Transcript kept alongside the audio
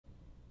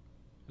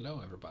Hello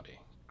everybody,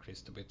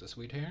 Chris the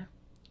Bittersweet here.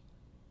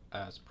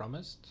 As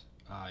promised,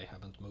 I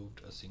haven't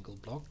moved a single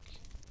block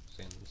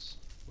since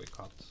we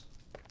cut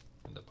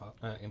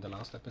in the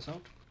last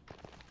episode.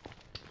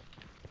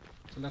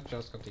 So let's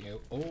just continue.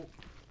 Oh,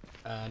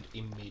 and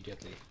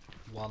immediately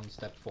one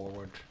step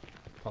forward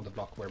from the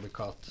block where we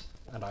cut,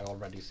 and I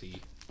already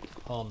see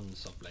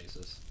tons of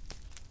blazes.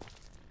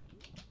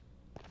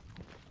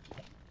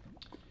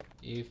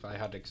 If I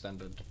had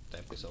extended the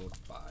episode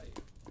by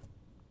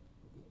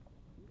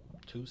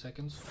 2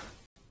 seconds,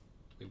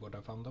 we would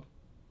have found them.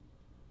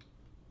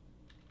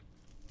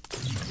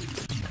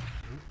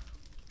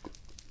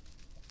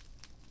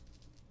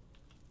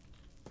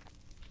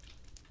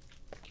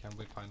 Can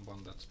we find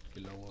one that's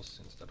below us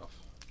instead of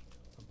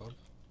above?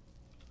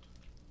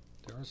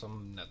 There are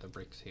some nether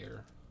bricks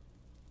here.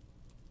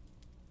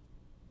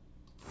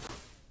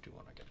 Do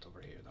want to get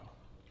over here though.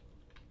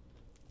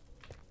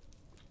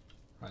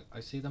 Right, I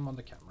see them on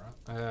the camera.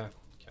 I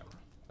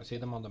see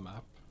them on the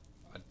map.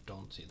 I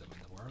don't see them in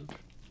the world.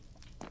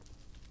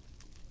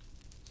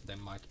 So they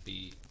might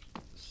be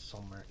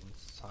somewhere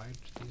inside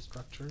these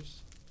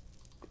structures.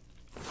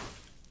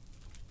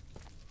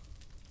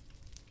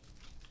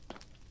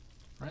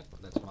 Right,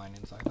 let's mine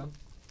inside them.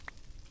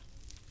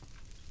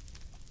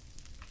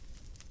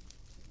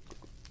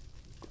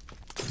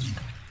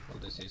 Well,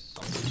 this is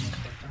something in the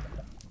structure.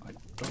 I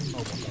don't know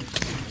what that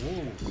is.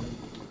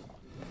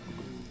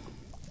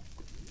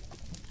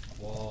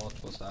 Whoa!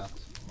 What was that?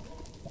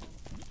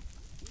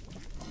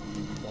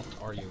 What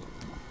are you?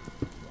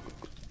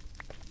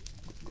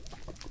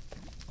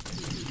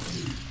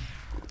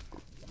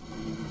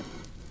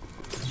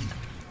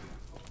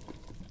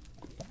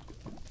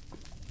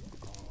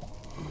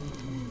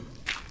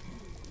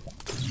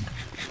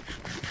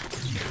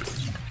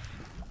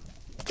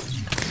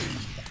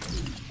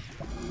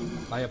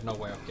 I have no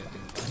way of getting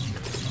back here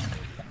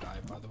if I die,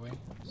 by the way,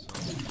 so...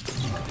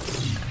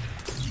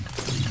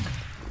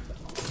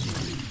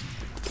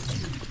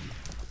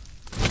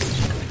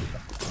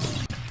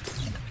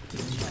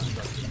 I'm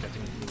just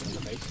getting in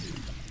the base.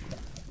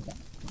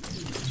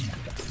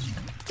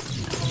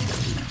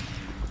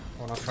 I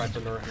wanna try to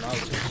lure him out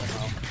here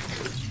somehow.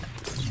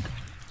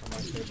 So I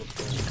might be able to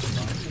go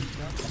around and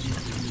grab.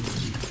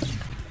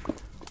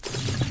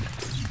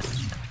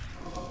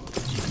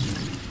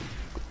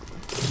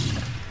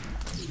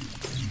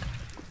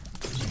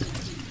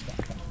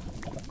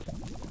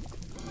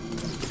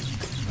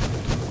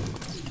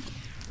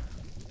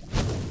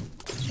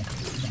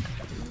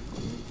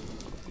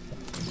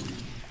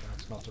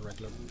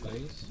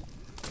 Blaze.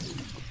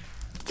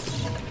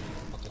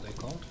 What are they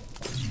called?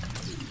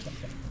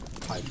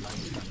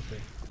 Pipeline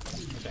infantry.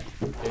 Okay,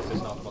 this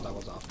is not what I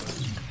was after.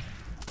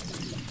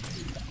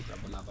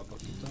 Grab a lava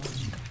poquito.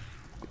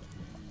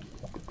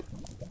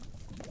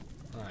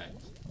 Right.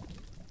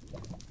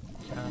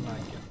 Can I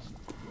get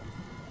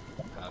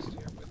past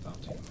here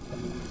without him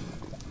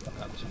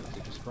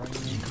absolutely destroying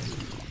me?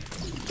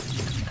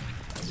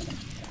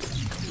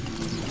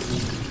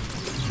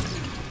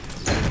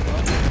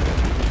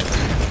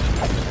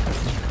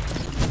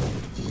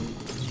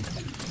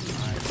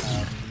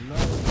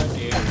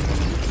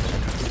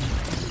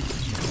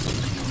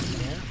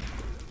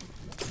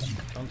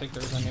 I don't think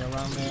there's any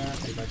around there.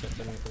 Did I get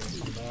anything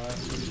from that?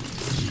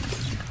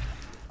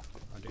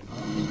 I do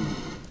not.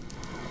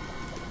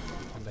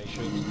 Can they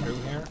shoot through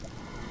here?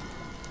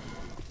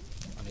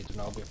 I need to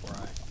know before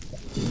I...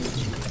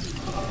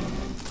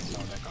 No,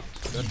 they can't.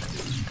 Good.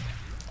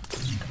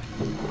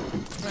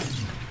 Right.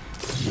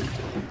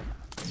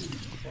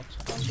 What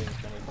fun things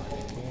can we find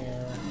in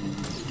here?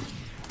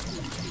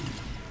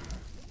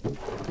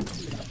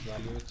 Pick up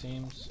value, it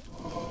seems.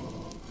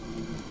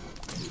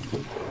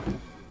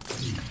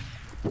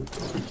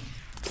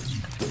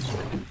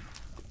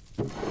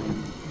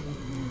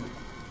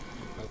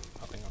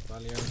 Popping up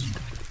value.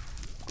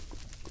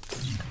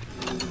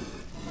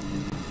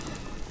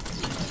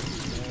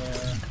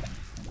 There.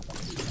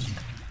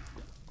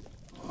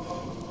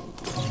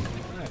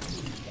 Right.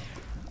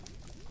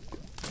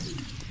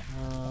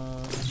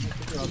 Let's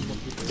figure out what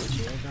we do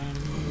here then.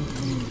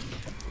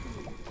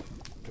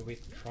 Do we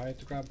try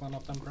to grab one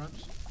of them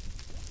perhaps?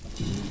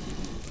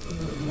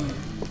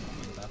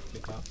 That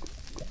pick up.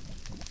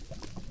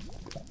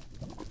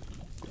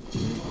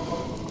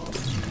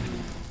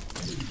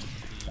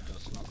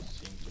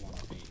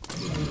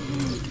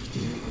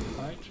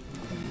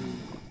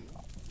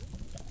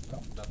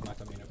 That might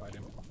have unified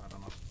him, I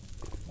don't know.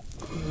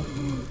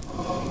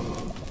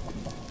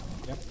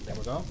 Yep, there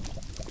we go.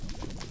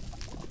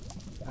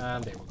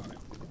 And there we go.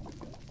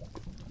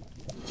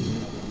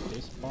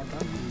 This part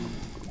up.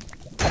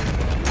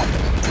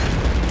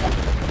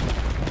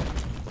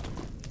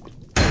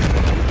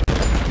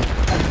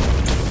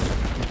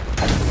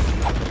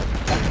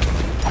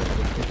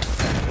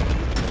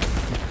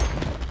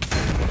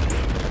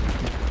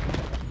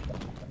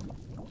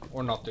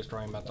 Or not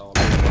destroy him at all.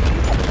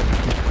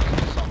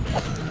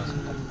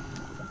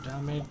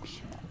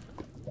 Damage.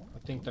 I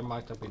think there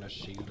might have been a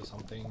shield or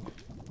something.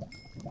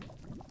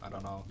 I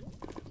don't know.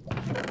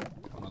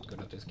 I'm not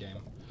good at this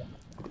game.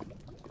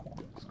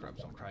 Let's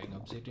trying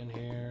obsidian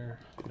here.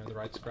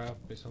 Netherite scrap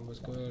is always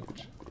good.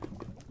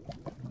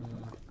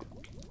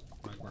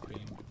 Magma cream,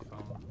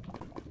 found.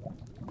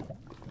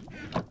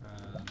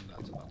 And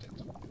that's about it.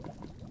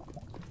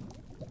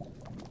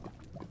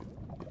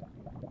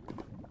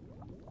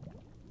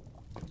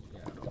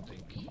 Yeah, I don't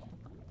think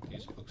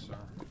these books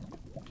are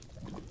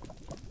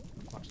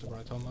much to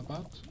write home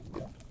about.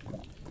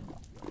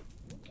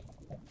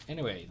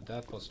 Anyway,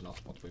 that was not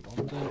what we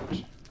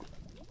wanted.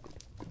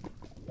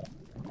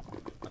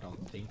 I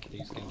don't think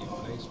these can give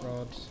blaze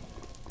rods.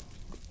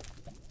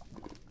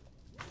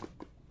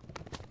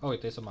 Oh,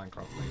 it is a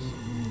Minecraft place.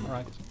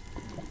 Alright.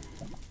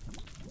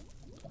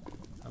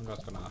 I'm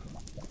just gonna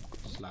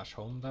slash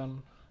home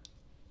then.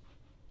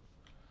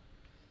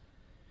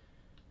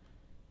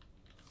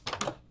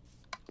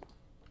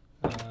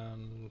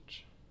 And...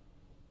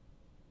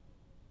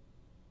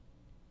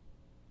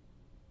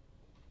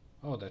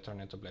 oh, they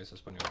turn into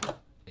blazes when you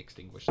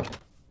extinguish them.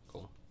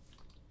 Cool.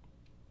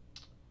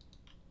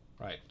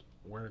 Right,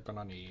 we're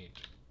gonna need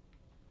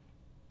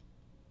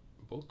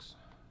books.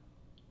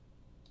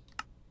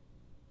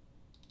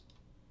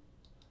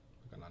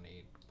 We're gonna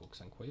need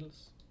books and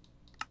quills.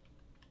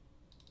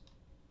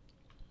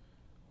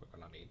 We're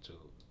gonna need to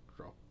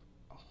drop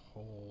a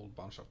whole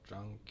bunch of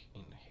junk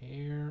in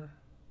here.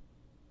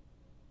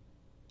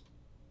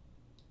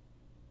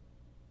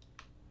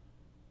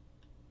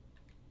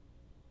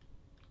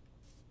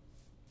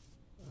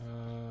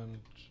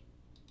 And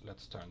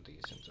let's turn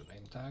these into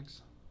name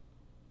tags.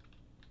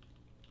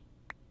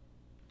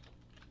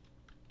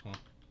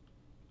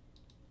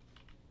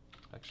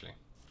 Actually,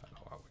 I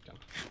know how we can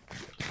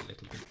get a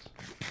little bit.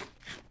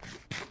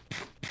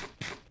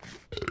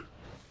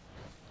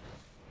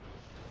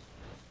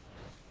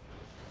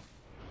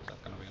 Is that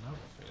gonna be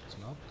enough? It's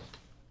not.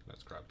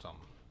 Let's grab some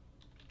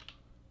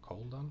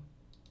coal then.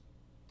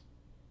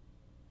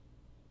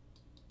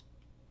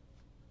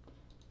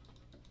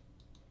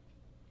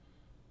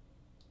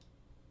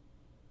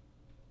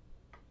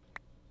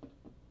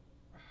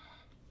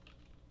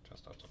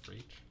 Just out of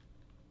reach.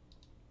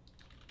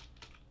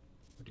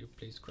 Would you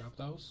please grab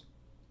those?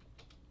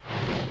 You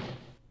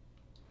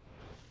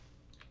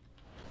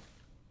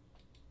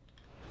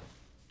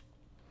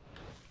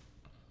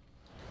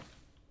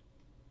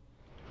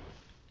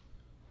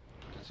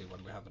can see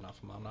when we have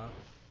enough mana,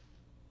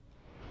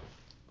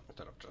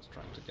 instead of just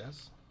trying to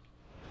guess.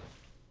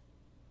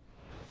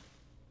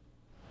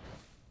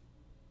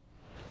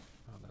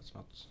 Oh, that's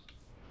not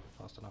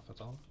fast enough at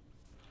all.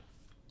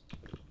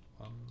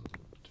 1,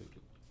 2,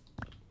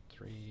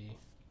 3.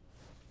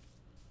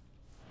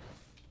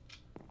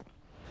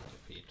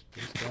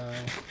 This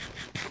guy.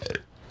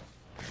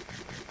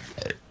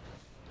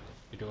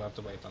 You do have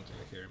to wait until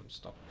you hear him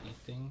stop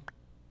eating.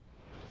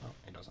 Oh,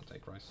 he doesn't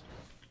take rice.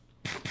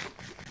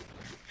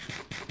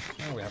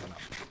 Oh, we have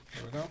enough.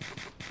 There we go.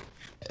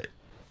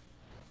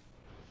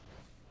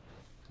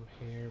 From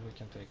here we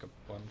can take a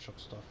bunch of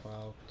stuff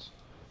out.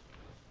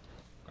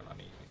 Gonna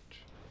need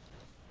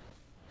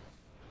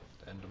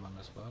the Enderman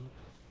as well.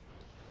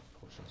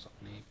 Potions of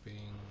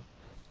leaping.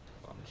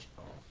 Bunch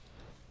of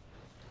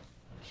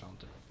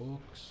enchanted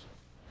books.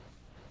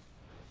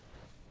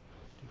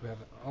 Did we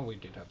have... oh, we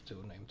did have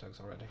 2 name tags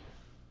already.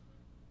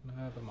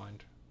 Never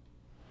mind.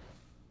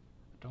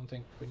 I don't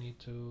think we need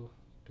to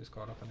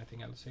discard off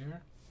anything else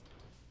here.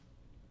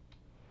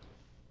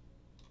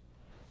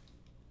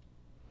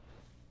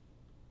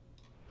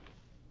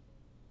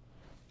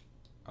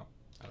 Oh,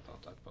 I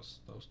thought that was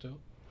those 2.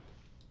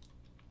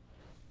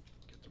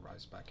 Get the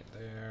rice back in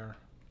there.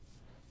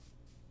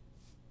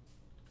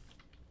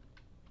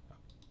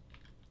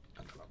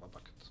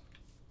 Bucket.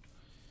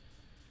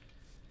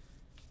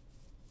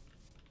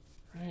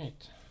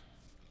 Right.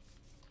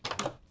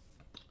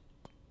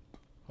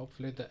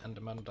 Hopefully the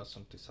Enderman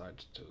doesn't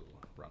decide to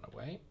run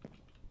away.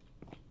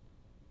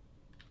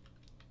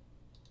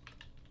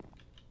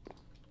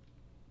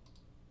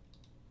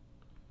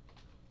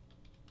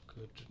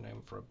 Good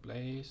name for a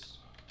blaze.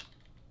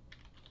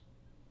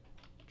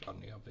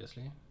 Johnny,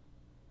 obviously,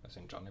 as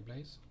in Johnny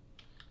Blaze.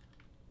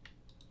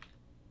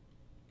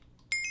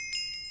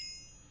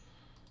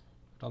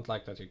 Don't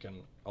like that you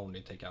can only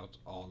take out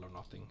all or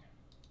nothing.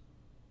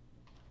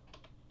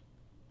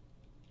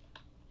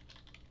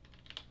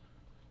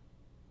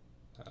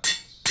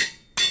 That's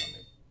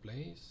Johnny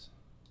Blaze.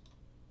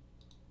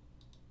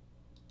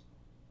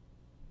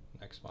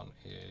 Next one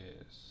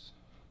is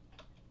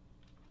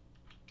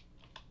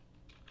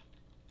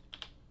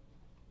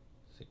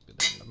Zippy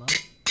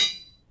Enderman.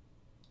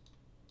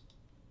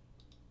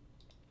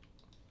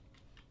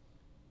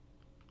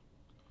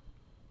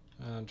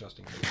 And just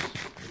in case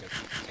we get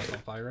set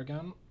on fire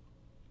again,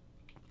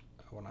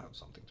 I want to have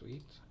something to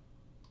eat.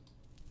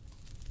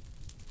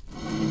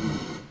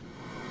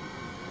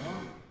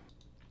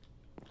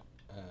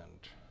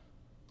 And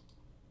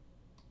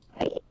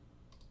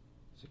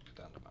Zippy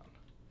Enderman.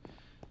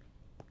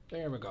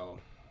 There we go.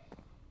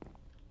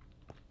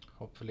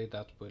 Hopefully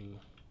that will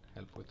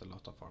help with a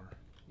lot of our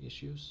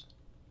issues.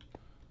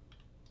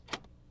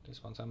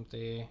 This one's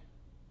empty.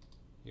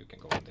 You can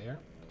go in there.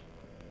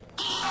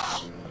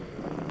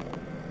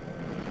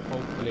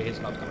 Hopefully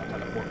he's not gonna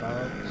teleport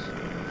out.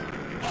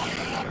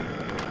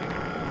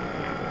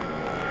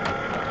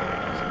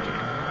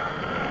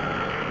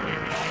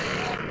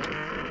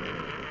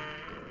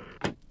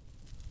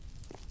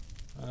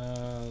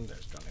 And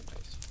there's Johnny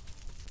Blaze.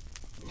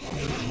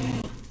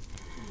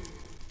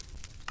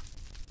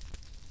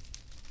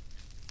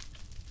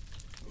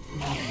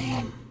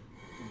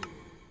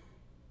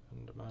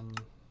 Enderman,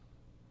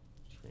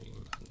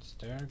 Stream and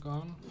Stair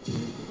gone.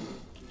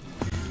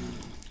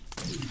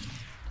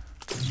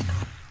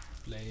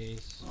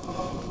 Blaze,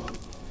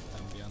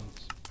 Ambient,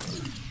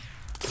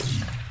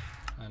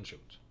 and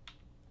shoot.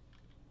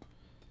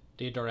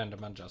 Did our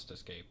Enderman just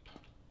escape?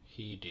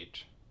 He did.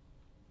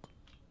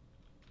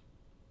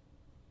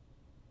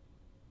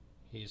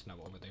 He's now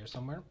over there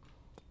somewhere.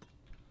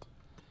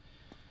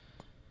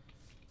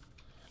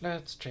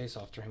 Let's chase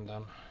after him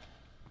then.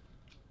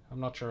 I'm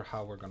not sure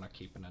how we're gonna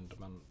keep an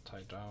Enderman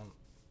tied down.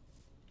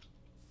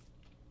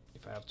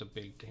 If I have to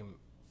build him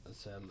a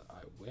cell,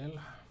 I will.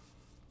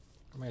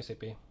 Come here,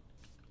 CP.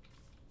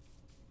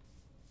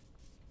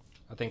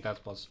 I think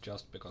that was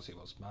just because he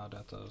was mad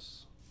at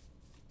us.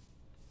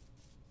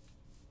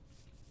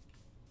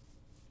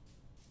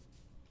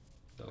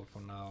 Though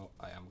for now,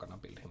 I am gonna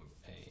build him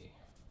a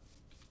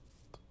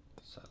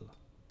cell.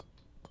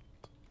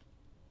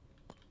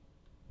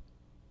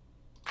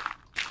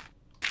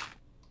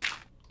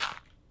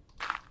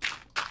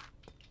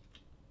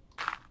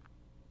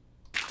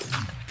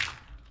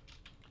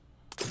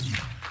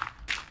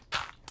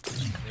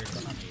 We're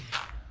gonna need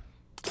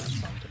that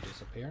sound to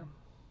disappear.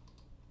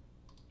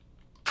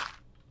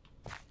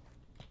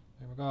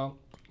 There we go.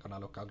 Gonna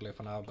look ugly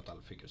for now, but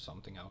I'll figure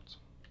something out.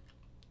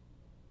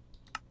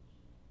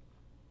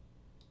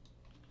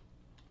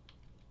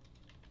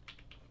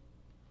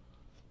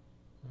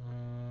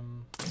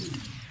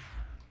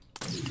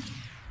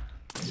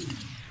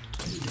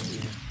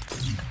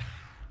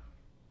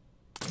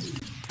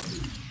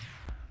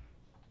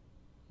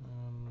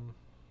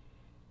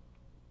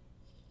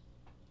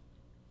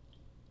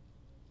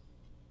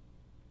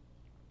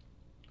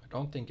 I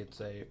don't think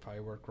it's a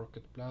firework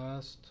rocket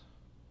blast.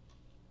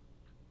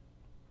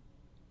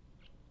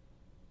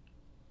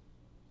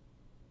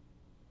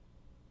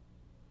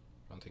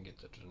 I don't think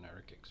it's a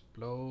generic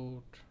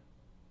explode.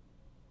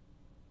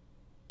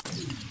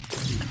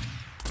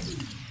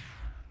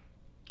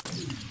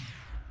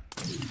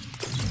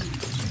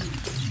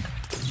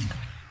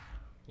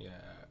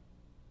 Yeah.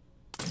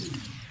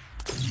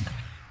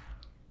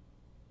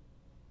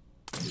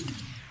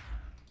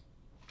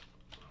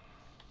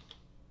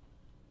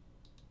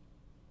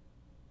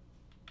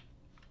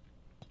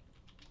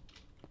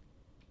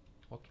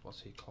 What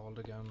was he called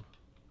again?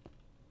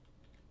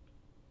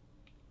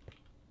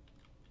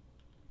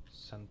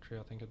 Sentry,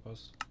 I think it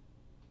was.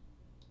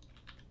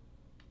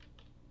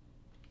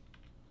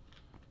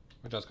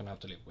 We're just gonna have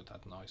to live with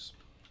that noise.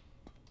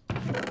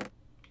 For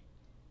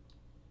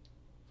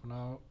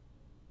now,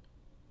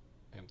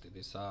 empty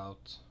this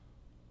out.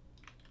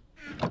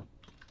 Of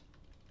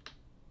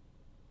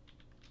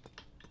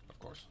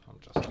course, I'm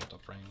just out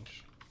of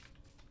range.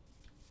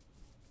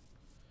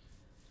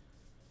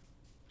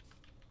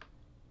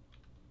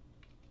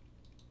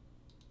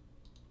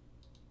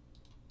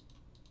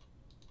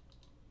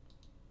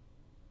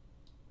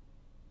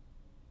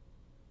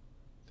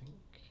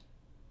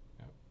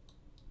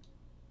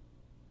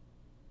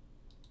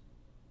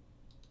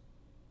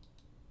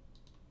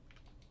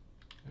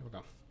 There we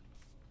go.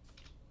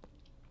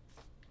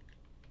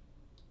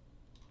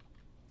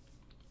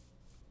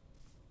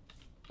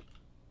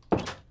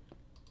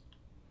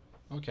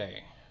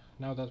 Okay,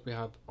 now that we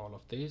have all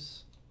of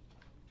these,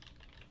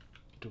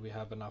 do we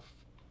have enough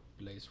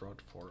blaze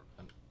rod for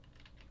an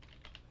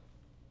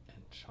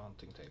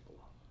enchanting table?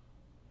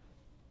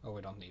 Oh,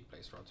 we don't need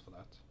blaze rods for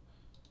that,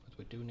 but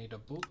we do need a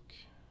book.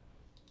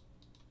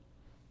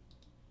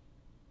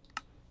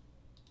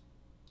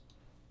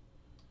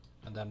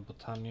 And then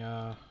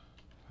Botania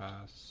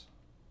has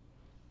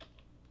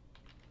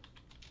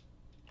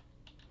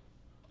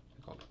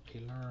it's called a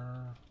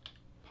pillar,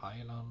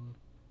 pylon.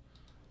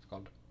 It's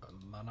called a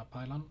mana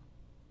pylon.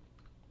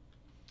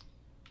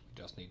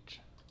 We just need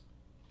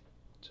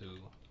 2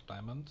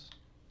 diamonds.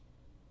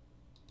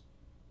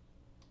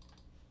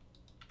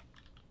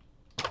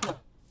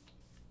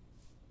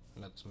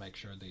 Let's make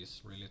sure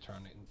these really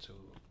turn into,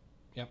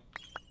 yep,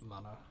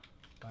 mana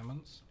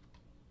diamonds.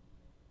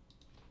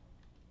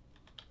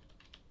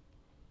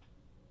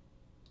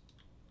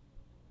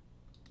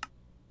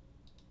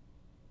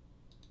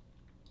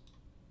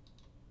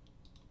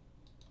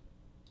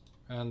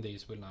 And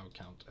these will now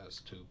count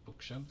as 2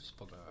 bookshelves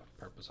for the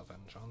purpose of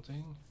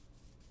enchanting.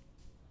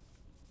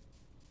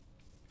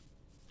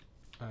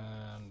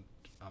 And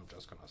I'm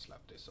just gonna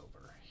slap this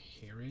over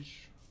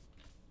here-ish.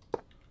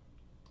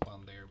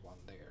 1 there,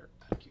 1 there,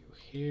 and you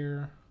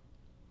here.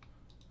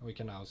 We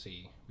can now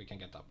see we can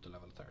get up to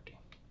level 30.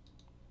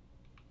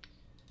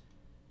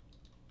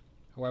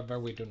 However,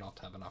 we do not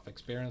have enough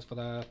experience for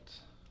that.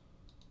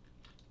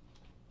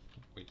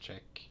 We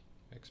check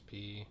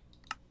XP.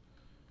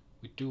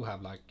 We do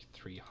have like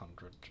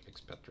 300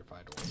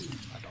 expetrified ores.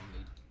 I don't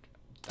need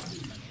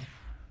that many.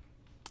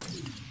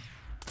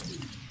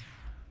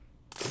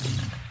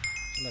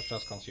 So let's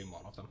just consume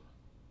one of them.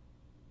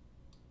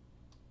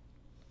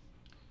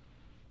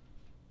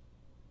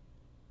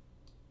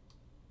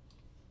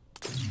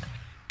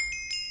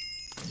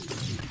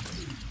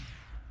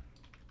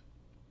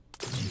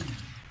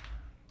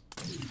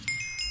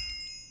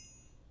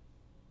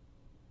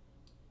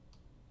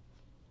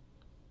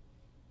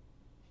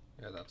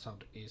 Yeah, that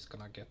sound is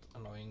gonna get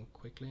annoying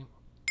quickly.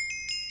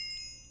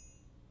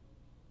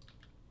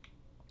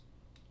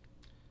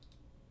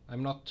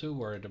 I'm not too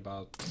worried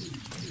about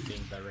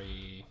being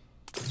very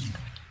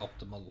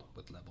optimal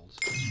with levels.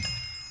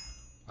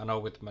 I know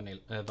with vanilla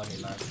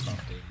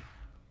crafting,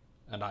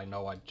 and I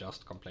know I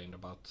just complained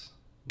about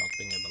not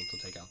being able to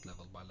take out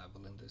level by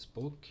level in this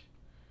book.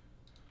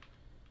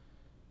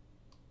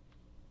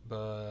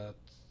 But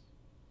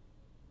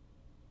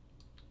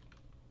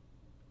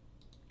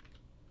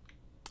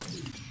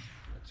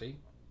let's see.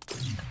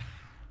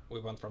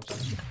 We went from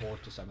 74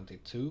 to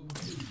 72.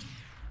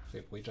 So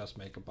if we just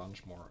make a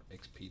bunch more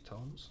XP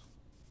tomes,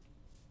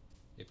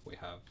 if we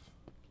have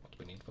what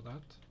we need for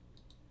that.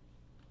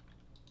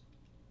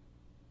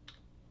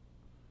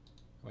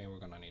 I mean, we're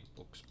gonna need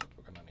books, but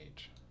we're gonna need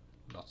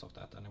lots of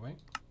that anyway.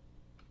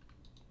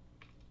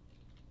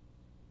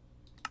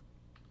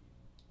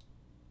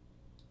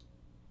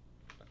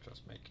 Let's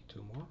just make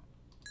 2 more.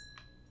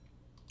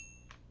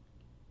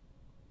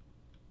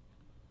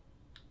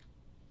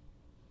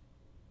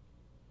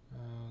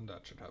 And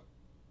that should have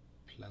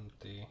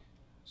plenty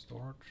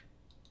stored.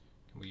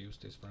 Can we use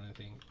this for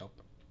anything?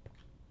 Nope.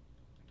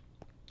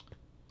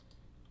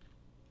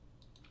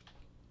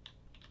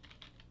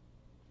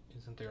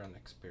 Isn't there an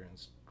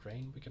experience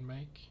drain we can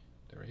make?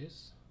 There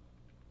is.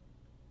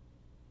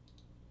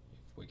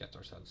 If we get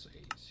ourselves a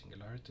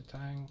singularity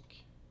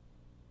tank.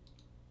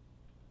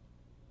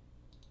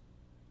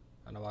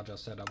 I know I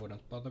just said I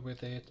wouldn't bother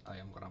with it. I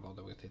am gonna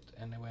bother with it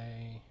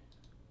anyway.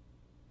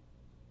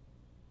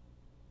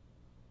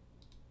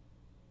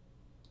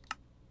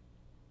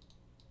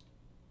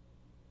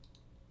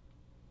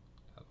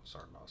 That was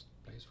our last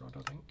place road,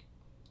 I think.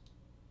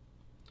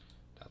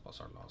 That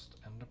was our last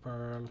ender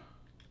pearl.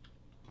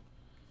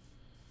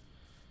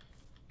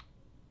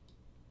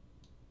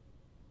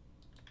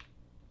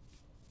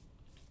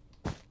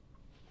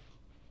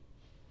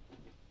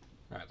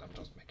 Right, I'm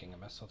just making a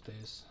mess of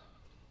this.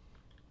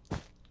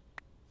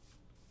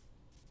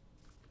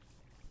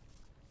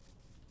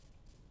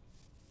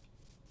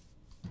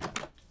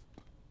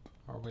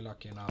 Are we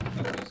lucky enough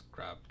that we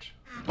grabbed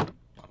one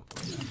from the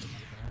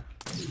enderman here?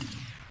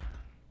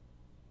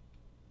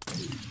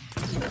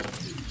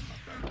 Not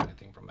grabbed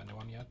anything from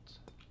anyone yet.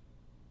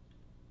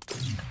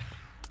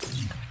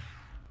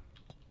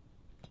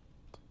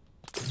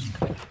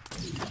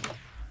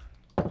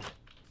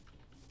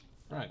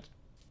 Right,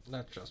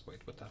 let's just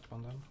wait with that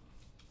one then.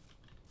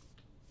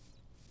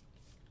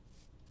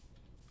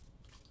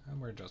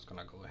 And we're just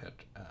gonna go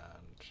ahead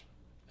and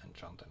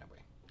enchant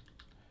anyway.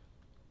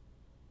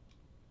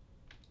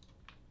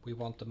 We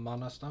want the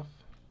mana stuff,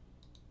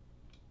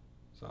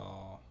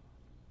 so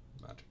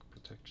magic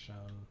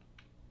protection,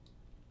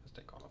 let's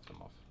take all of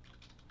them off.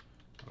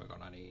 We're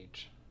gonna need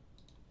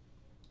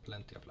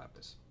plenty of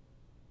lapis.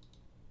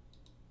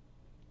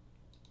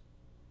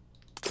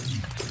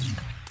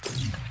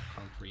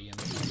 Can't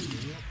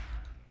re-enchant you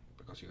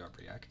because you have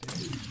reacted.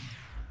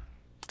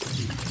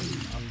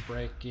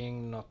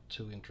 Unbreaking, not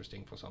too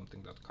interesting for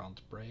something that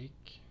can't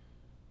break.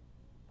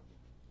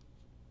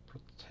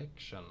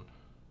 Protection.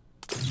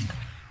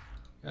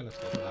 Yeah, let's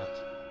go for that.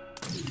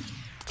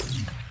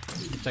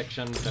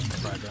 Protection, Depth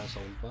Strider and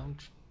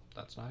Soulbound.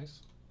 That's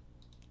nice.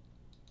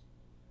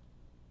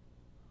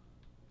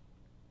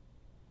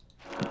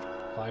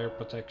 Fire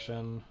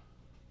protection.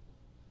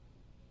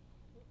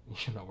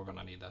 You know we're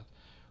gonna need that.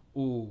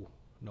 Ooh,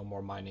 no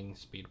more mining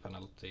speed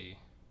penalty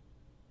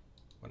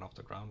when off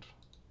the ground.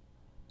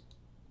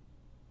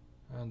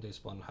 And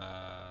this one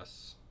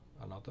has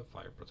another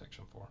fire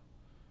protection 4.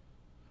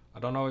 I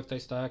don't know if they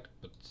stack,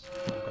 but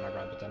I'm gonna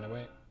grab it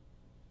anyway.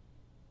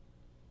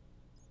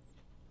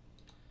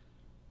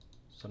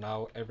 So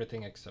now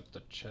everything except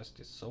the chest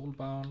is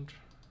soulbound.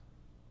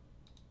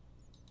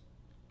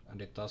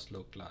 And it does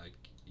look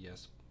like,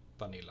 yes,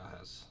 Vanilla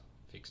has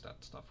fixed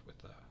that stuff with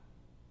the...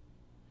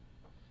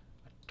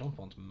 I don't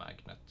want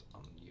magnet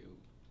on you,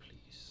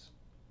 please.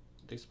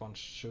 This one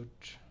should...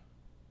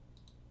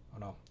 Oh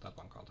no, that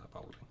one can't have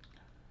holding.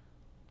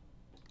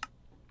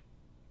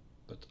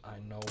 But I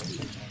know we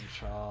can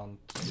enchant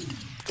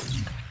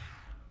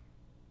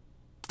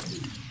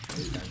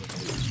this guy with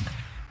holding.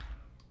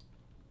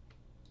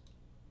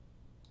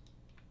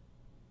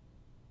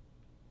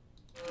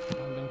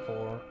 Holding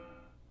 4.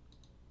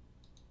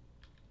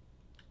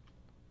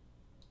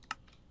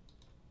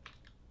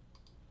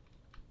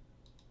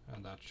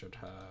 And that should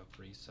have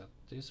reset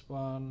this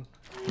one.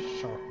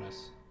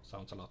 Sharpness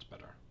sounds a lot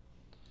better.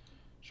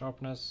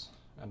 Sharpness,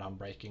 and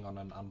unbreaking on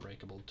an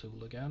unbreakable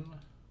tool again.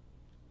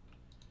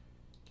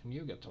 Can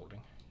you get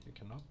holding? You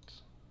cannot.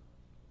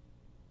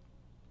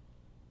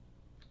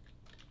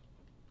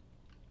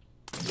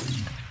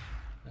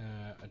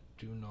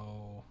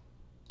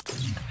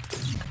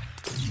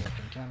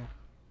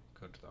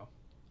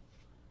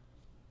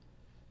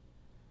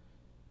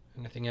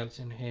 Anything else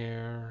in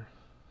here?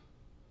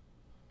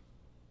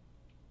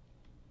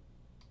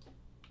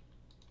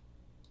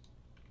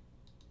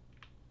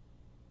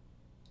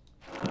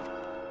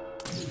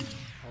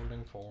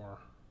 Holding 4.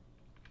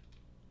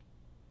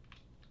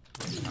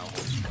 We can now hold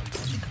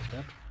 12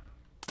 instead.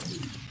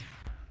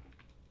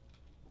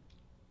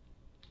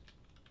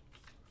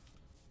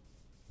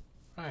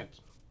 Right.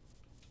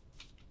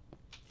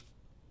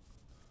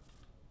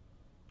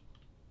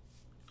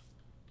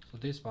 So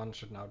this one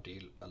should now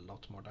deal a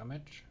lot more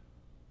damage.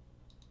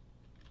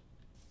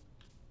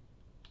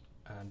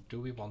 And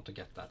do we want to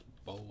get that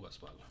bow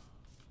as well?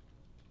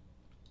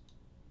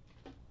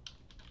 I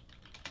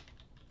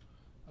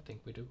think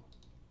we do.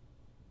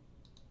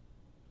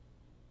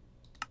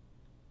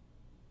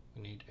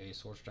 We need a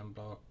sword stem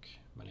block,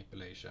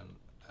 manipulation,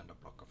 and a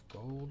block of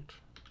gold.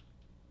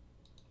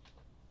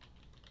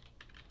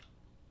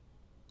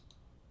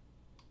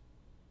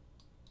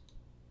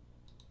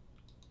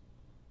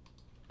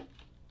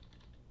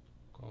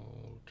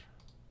 Gold.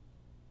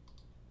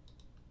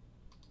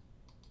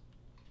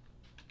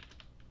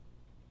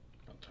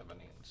 Don't have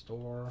any in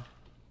store,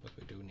 but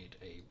we do need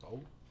a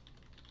bow.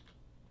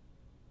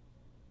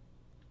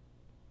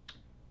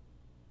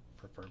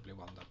 Preferably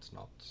one that's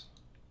not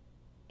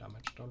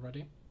damaged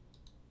already.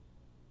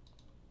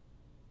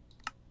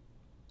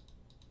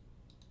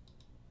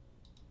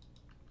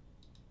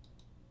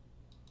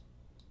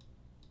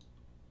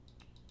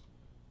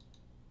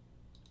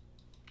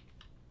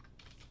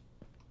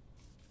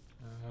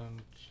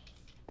 And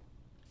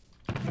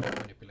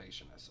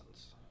manipulation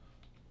essence.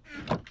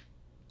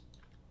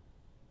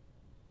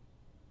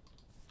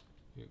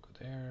 You go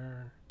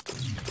there,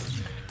 you go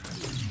there,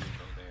 you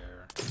go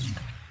there,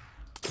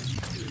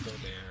 you go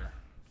there.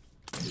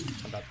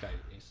 And that guy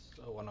is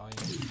so annoying.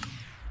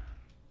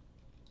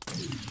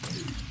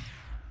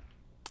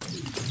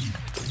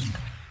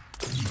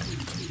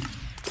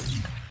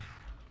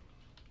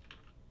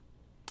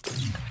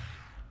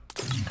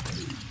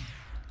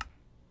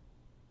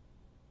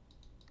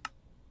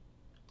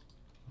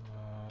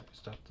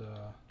 Is that the...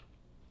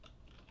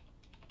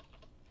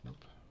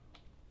 Nope.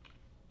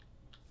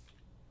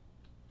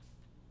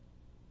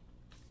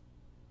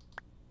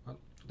 Well,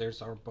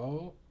 there's our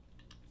bow.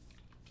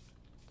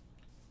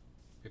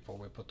 Before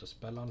we put the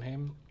spell on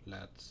him,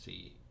 let's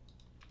see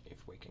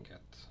if we can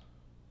get...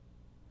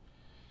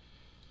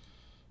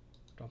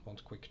 Don't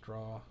want quick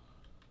draw.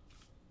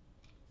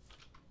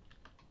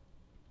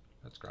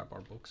 Let's grab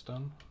our books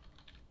done.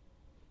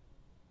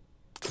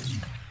 I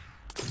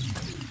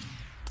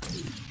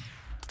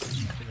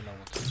don't even know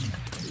what to do.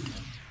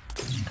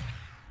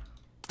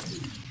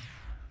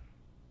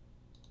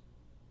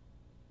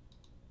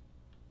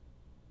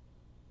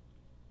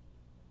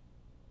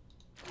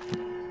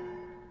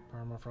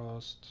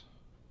 Permafrost.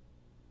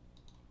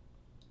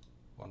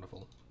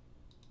 Wonderful.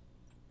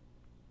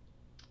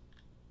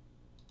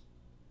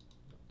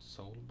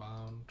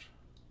 Soulbound.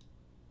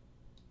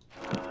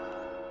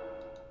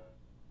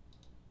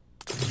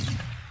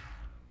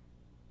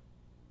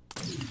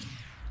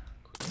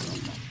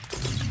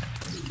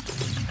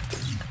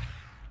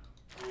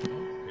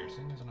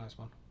 Piercing is a nice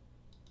one.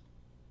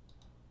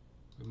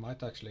 We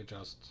might actually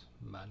just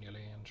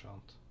manually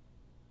enchant.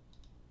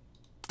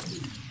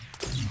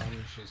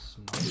 Punch is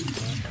not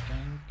bad, I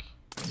think.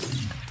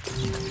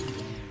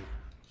 Ooh,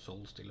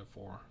 Soul Stealer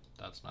 4,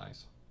 that's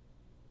nice.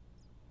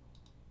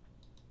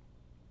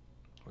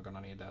 We're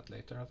gonna need that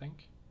later, I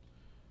think.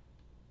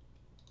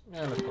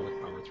 Yeah, let's go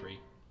with power 3.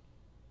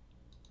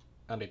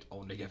 And it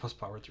only gave us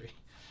power 3.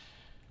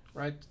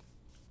 Right.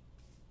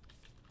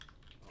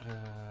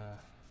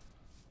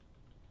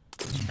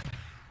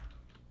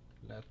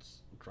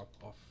 Let's drop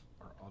off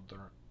our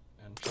other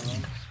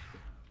enchants.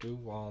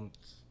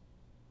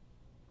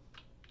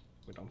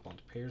 We don't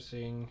want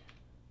piercing, we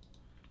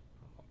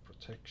don't want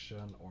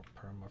protection or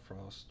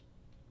permafrost.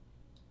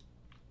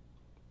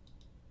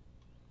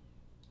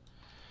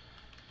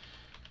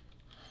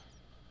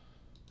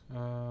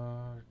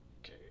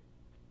 Okay.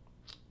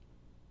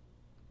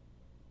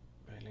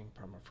 Veiling,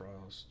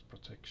 permafrost,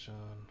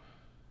 protection.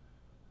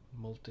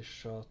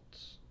 Multi-shot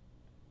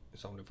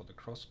is only for the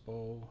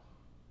crossbow.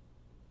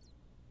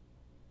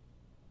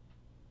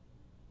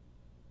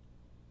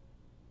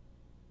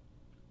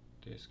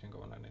 This can go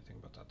on anything,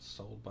 but that's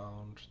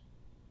soulbound.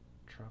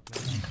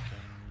 Traveling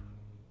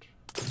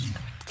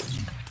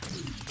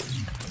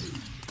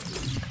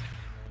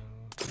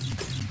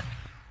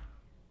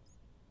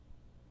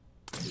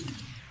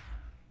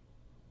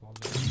One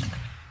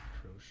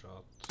true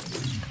shot.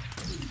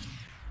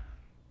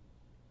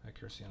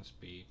 Accuracy and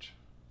speed.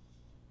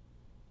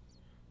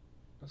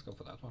 Let's go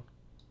for that one.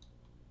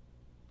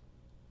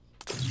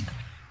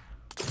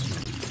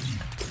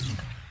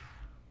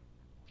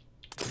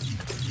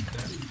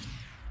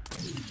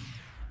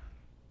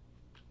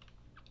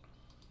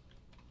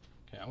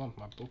 Okay, I want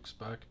my books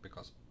back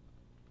because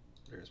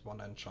there's one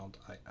enchant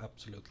I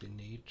absolutely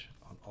need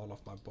on all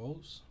of my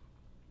bows.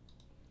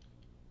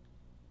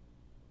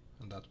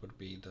 And that would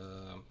be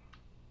the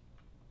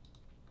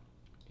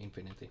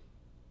Infinity.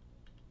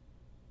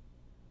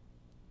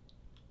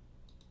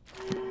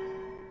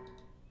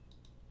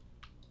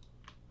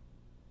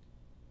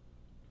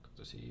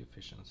 accuracy,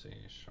 efficiency,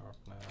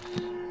 sharpness.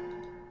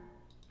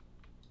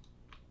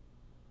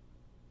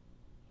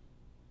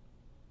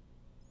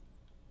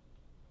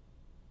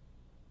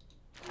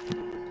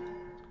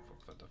 For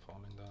feather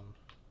falling then.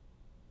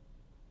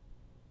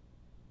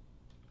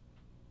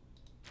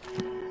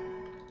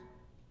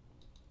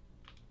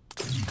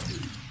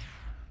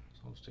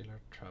 Soul Stealer,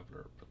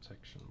 Traveler,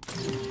 Protection.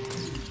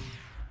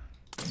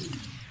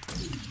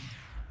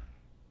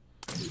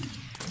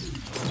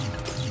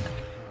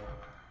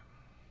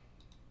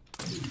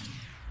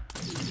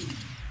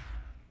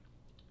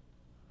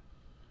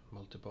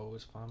 Multi-bow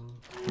is fun.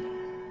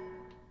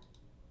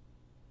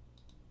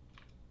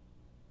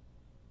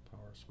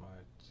 Power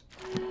Smite.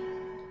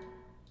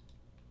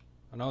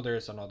 I know there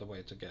is another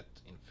way to get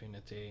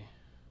Infinity.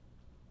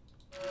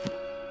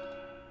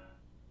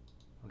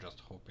 I'm just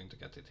hoping to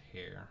get it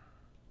here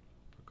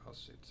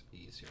because it's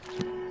easier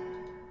to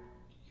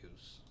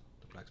use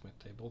the blacksmith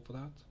table for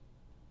that.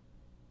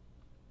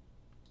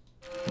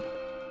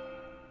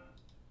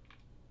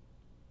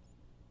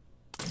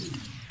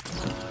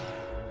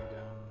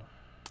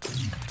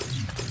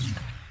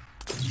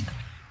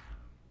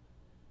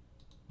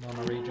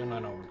 Mana region, I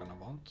know we're gonna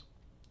want.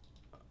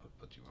 I'll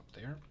put you up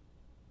there.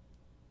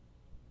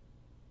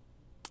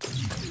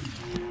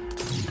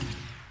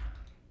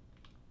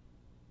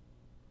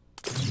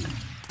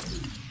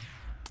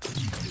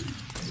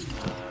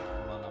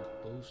 Mana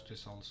boost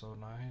is also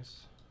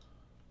nice.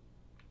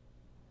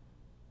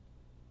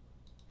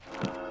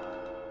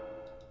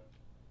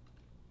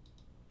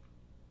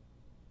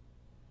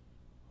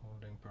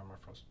 Holding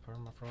permafrost.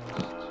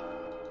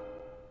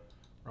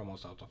 We're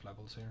almost out of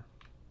levels here.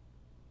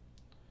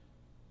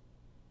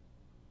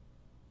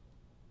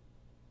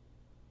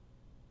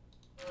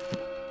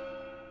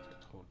 Let's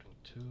get holding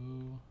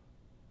 2.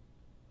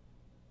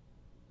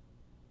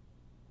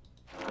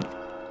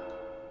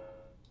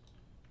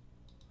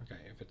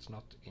 Okay, if it's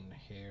not in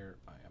here,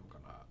 I am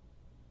gonna...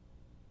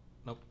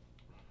 Nope.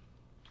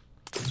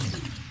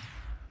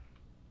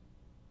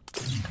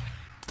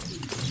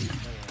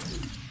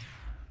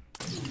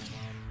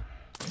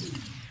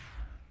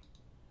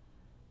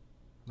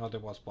 No, there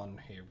was one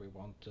here we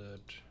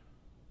wanted.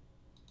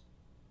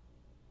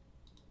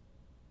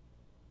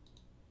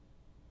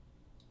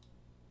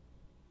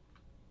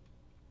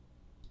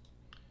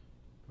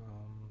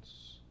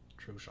 Bones.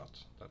 True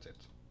shot, that's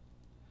it.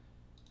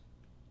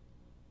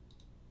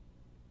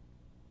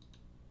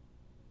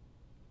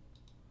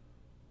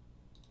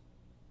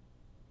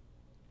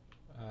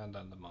 And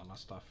then the mana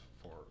stuff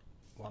for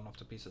one of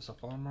the pieces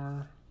of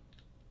armor.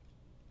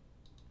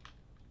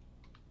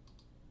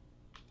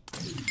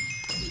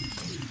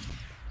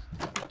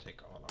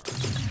 Take all our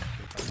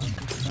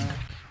items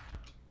back.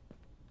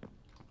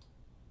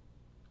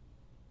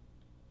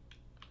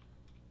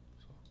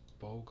 So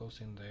bow goes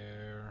in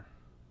there.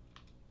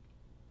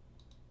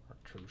 Our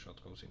true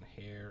shot goes in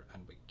here,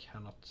 and we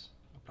cannot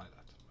apply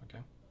that.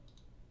 Okay.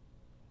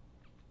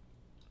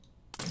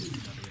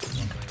 That is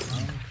one way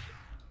around.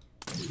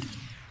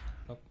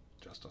 Nope,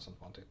 just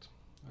doesn't want it.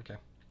 Okay.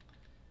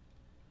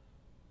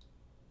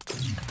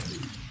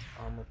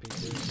 Armor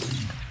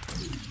pieces,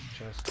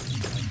 chest can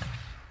get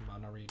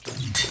mana regen,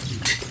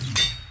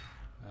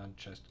 and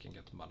chest can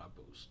get mana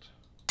boost.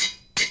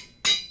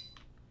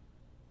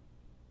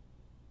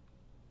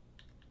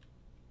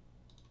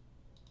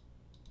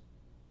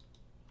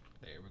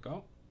 There we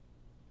go.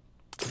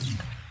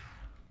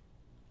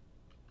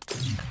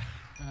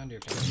 And you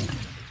can get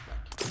this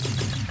back.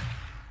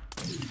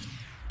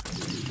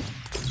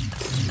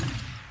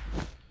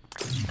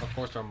 Of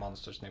course there are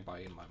monsters nearby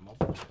in my mob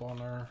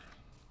spawner.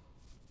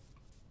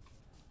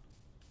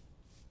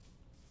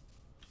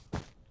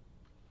 That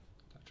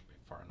should be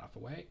far enough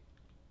away.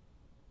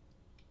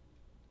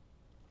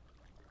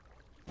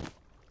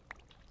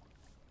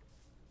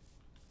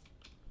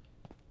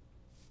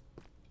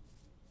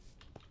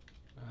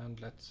 And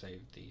let's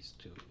save these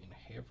two in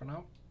here for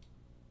now.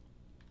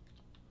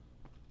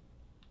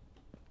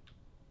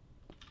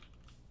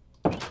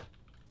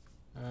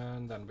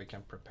 And then we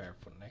can prepare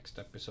for next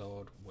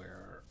episode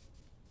where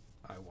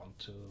I want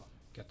to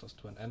get us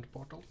to an end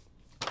portal.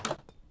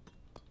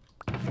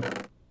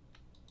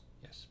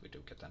 Yes, we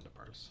do get ender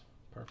pearls.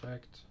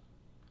 Perfect.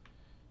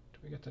 Do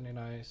we get any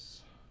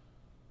nice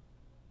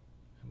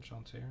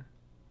enchants here?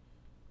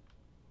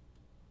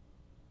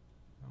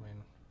 I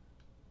mean,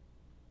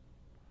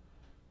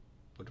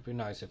 would it be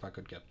nice if I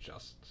could get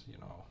just, you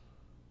know,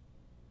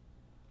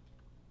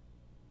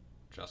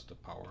 just the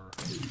power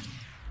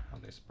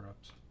on this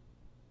perhaps?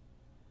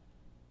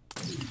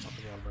 What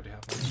do we already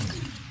have on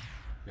it?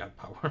 We have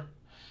power.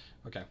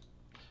 Okay.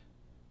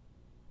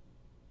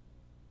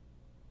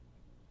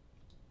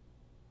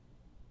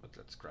 But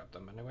let's grab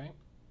them anyway.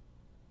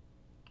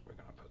 We're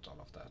gonna put all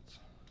of that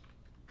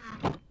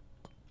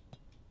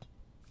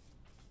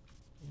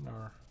in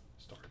our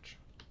storage.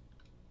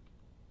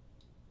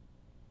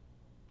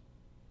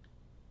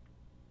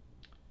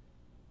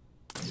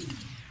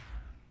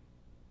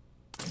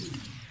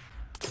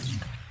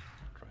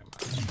 Try my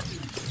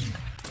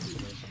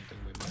something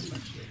we might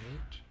actually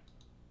need.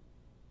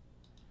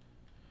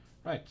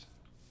 Right.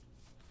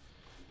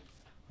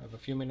 I have a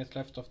few minutes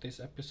left of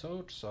this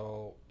episode,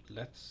 so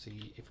let's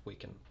see if we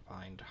can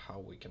find how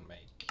we can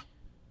make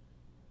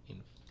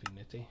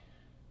infinity.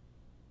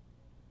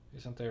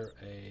 Isn't there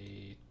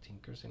a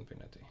Tinker's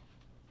Infinity?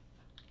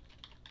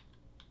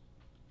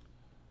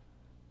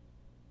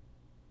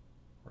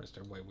 Or is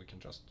there a way we can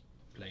just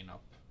plain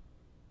up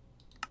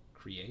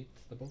create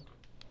the book?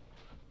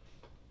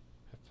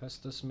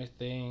 Hephaestus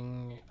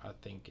smithing, I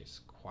think,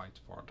 is quite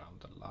far down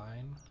the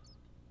line.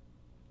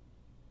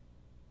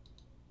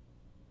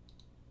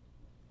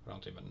 I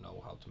don't even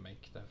know how to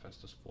make the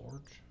Hephaestus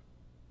forge.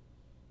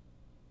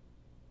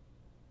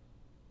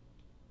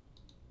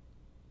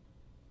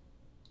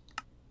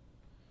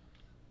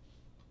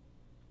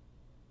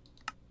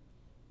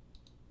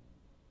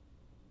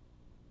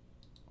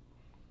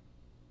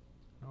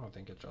 No, I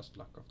think it's just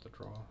luck of the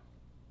draw.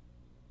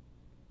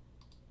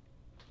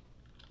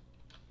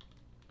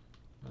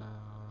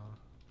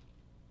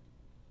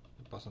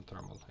 It wasn't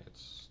thermal,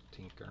 it's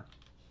Tinker.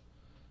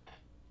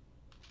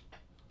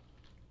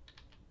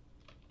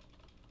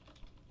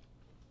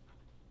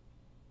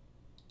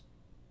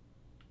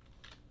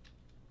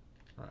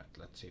 Alright,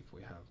 let's see if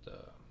we have the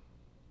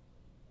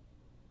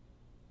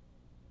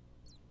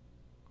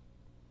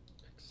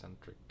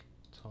eccentric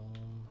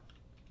tome.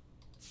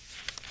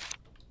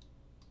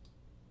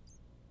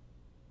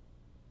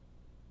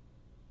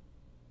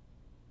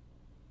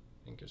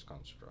 Tinker's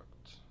construct.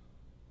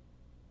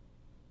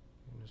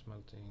 Unus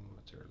melting,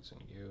 materials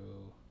in U.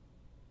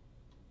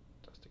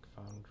 Fantastic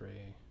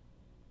foundry.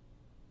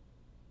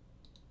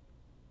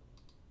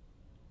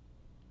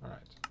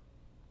 Alright.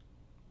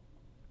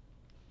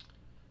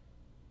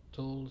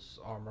 Tools,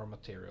 armor,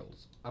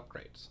 materials,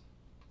 upgrades.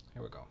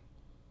 Here we go.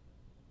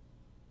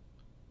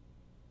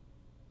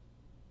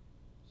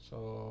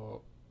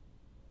 So,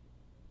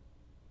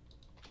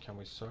 can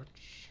we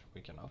search?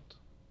 We cannot.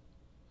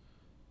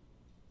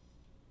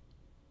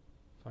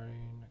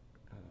 Fine,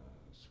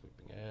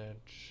 sweeping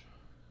edge.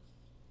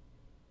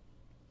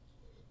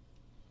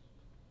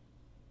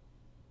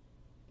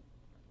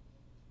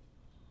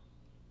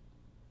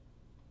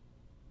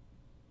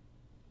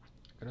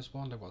 Could have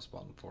sworn there was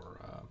one for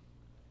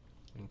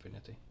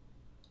infinity.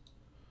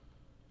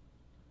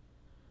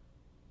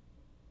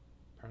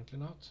 Apparently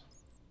not.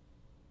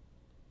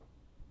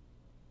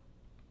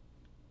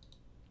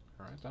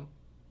 Alright then,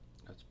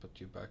 let's put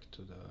you back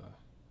to the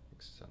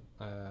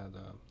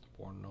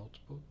War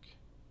Notebook.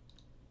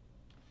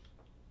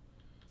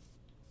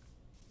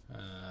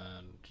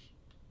 And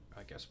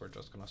I guess we're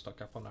just gonna stock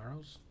up on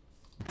arrows.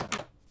 Take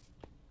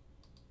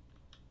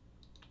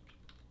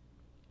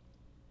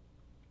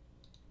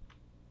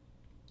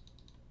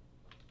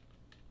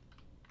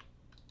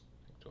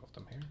 2 of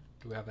them here.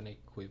 Do we have any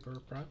quiver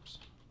perhaps?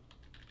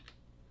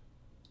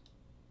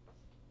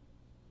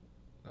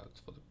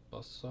 That's for the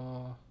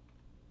buzzsaw.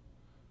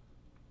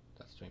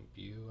 That's to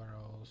imbue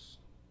arrows.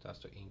 That's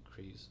to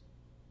increase.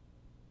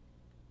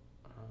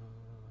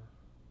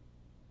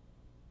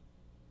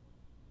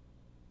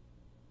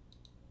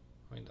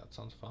 I mean, that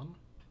sounds fun.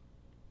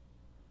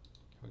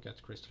 Can we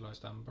get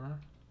crystallized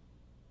amber?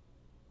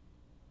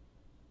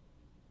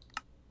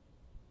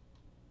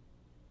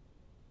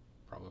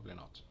 Probably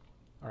not.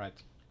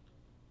 Alright.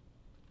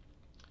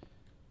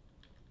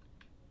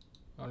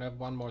 I only have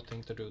one more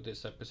thing to do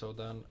this episode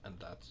then, and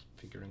that's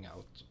figuring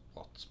out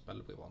what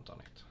spell we want on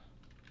it.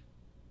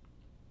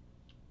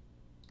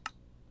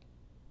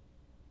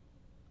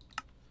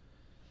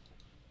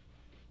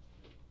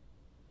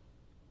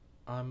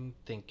 I'm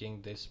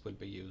thinking this will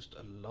be used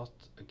a lot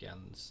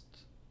against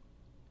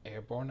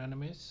airborne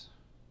enemies.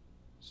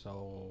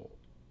 So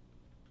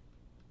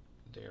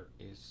there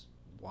is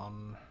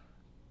one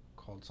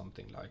called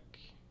something like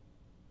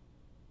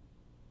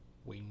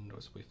wind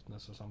or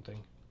swiftness or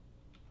something.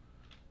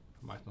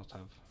 I might not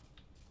have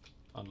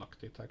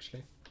unlocked it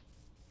actually.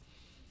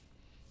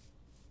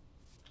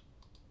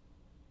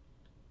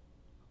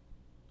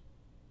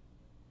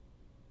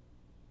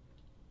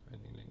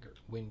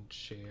 Wind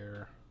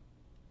shear.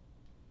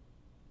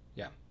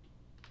 Yeah.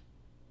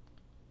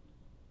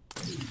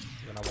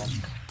 Then I want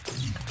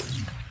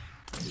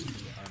the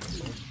iron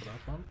sword for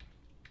that one.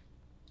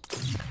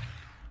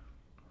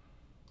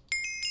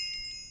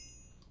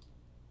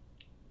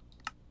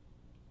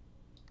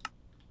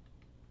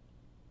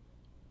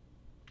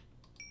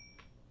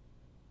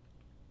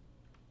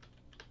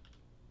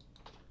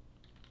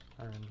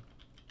 Iron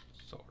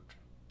sword.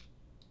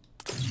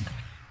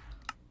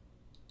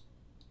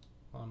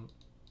 1,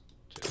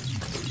 2.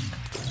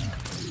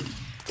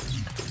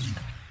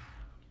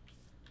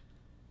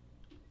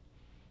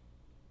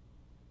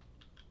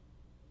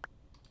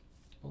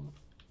 Boom.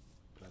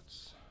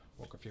 Let's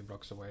walk a few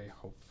blocks away.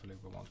 Hopefully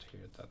we won't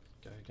hear that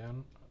guy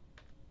again.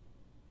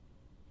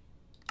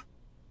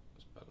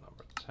 Spell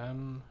number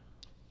 10.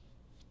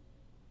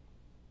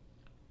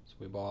 So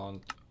we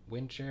want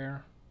wind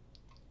shear.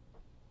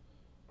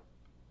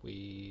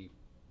 We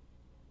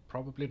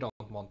probably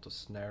don't want to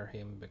snare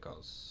him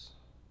because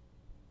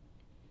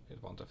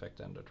it won't affect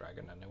Ender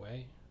Dragon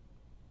anyway.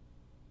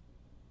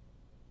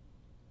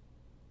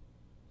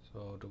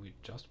 So do we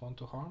just want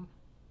to harm?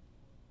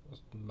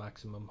 Just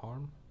maximum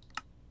harm,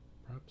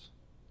 perhaps?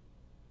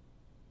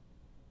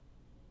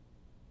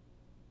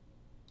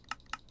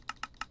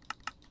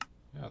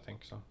 Yeah, I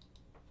think so.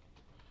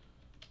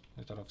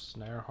 Instead of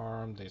snare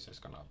harm, this is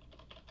gonna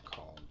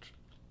called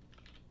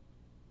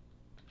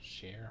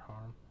sheer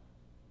harm.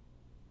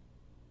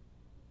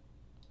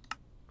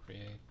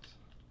 Create.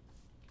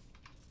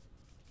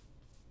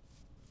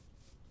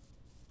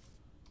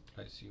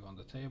 Place you on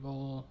the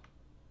table.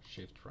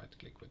 Shift right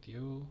click with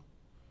you.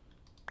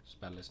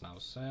 Spell is now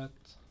set.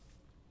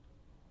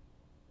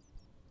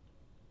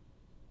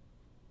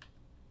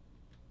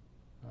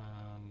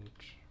 And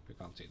we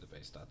can't see the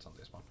base stats on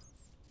this one.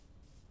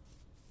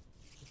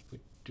 We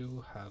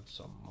do have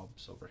some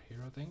mobs over here,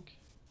 I think.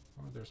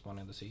 Or there's one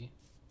in the sea.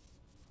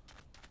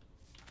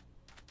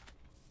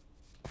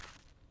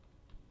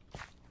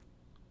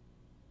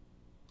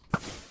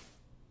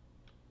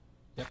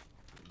 Yep,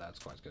 that's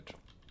quite good.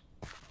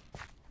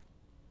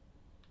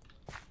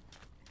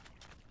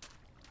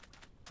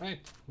 Right,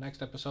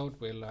 next episode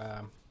we'll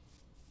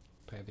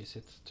pay a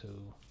visit to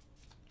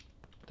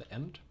the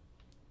end.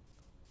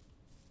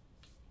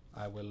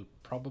 I will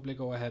probably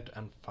go ahead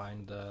and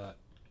find the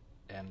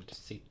end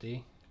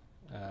city,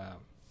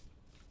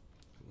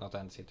 not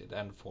end city, the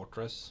end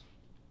fortress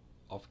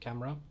off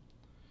camera,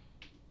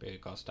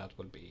 because that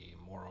will be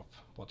more of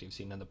what you've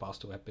seen in the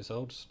past 2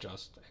 episodes,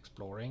 just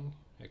exploring,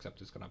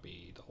 except it's gonna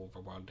be the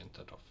overworld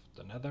instead of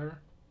the nether.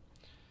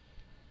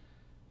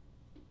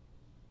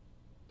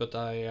 But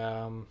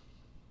I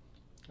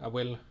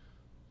will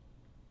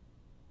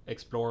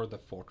explore the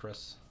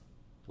fortress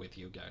with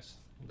you guys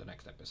in the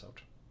next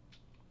episode.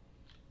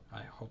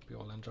 I hope you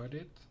all enjoyed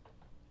it.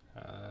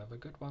 Have a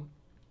good one.